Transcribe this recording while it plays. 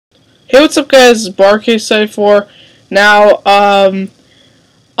Hey, what's up, guys? Barcade74. Now,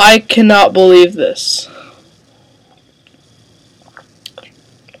 I cannot believe this.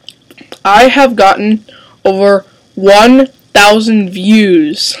 I have gotten over 1,000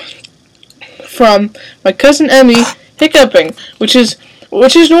 views from my cousin Emmy hiccuping, which is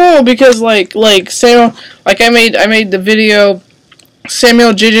normal because Samuel, I made the video.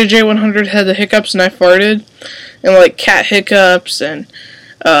 Samuel JJJ100 had the hiccups and I farted, and like cat hiccups and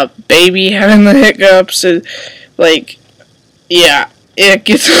baby having the hiccups, and yeah, it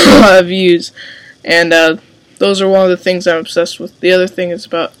gets a lot of views, and those are one of the things I'm obsessed with. The other thing is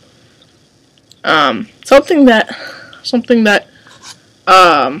about something that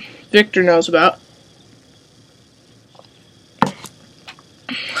Victor knows about.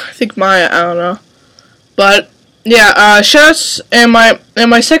 I think Maya, I don't know, but yeah, shoutouts, and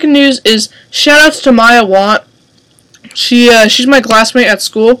my second news is shoutouts to Maya Want. She's my classmate at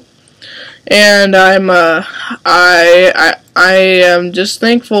school, and I am just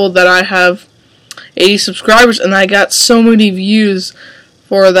thankful that I have 80 subscribers, and I got so many views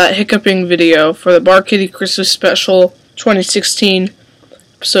for that hiccuping video for the Barcade Christmas Special 2016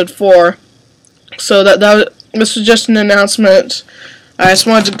 episode 4. So this was just an announcement. I just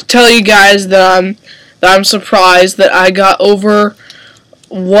wanted to tell you guys that I'm surprised that I got over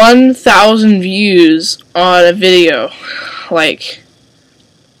 1,000 views on a video. Like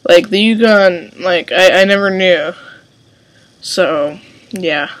the Yukon, I never knew. So,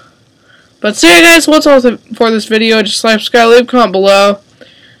 yeah. But so yeah, guys, what's all for this video? Just subscribe, leave a comment below.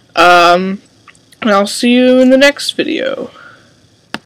 And I'll see you in the next video.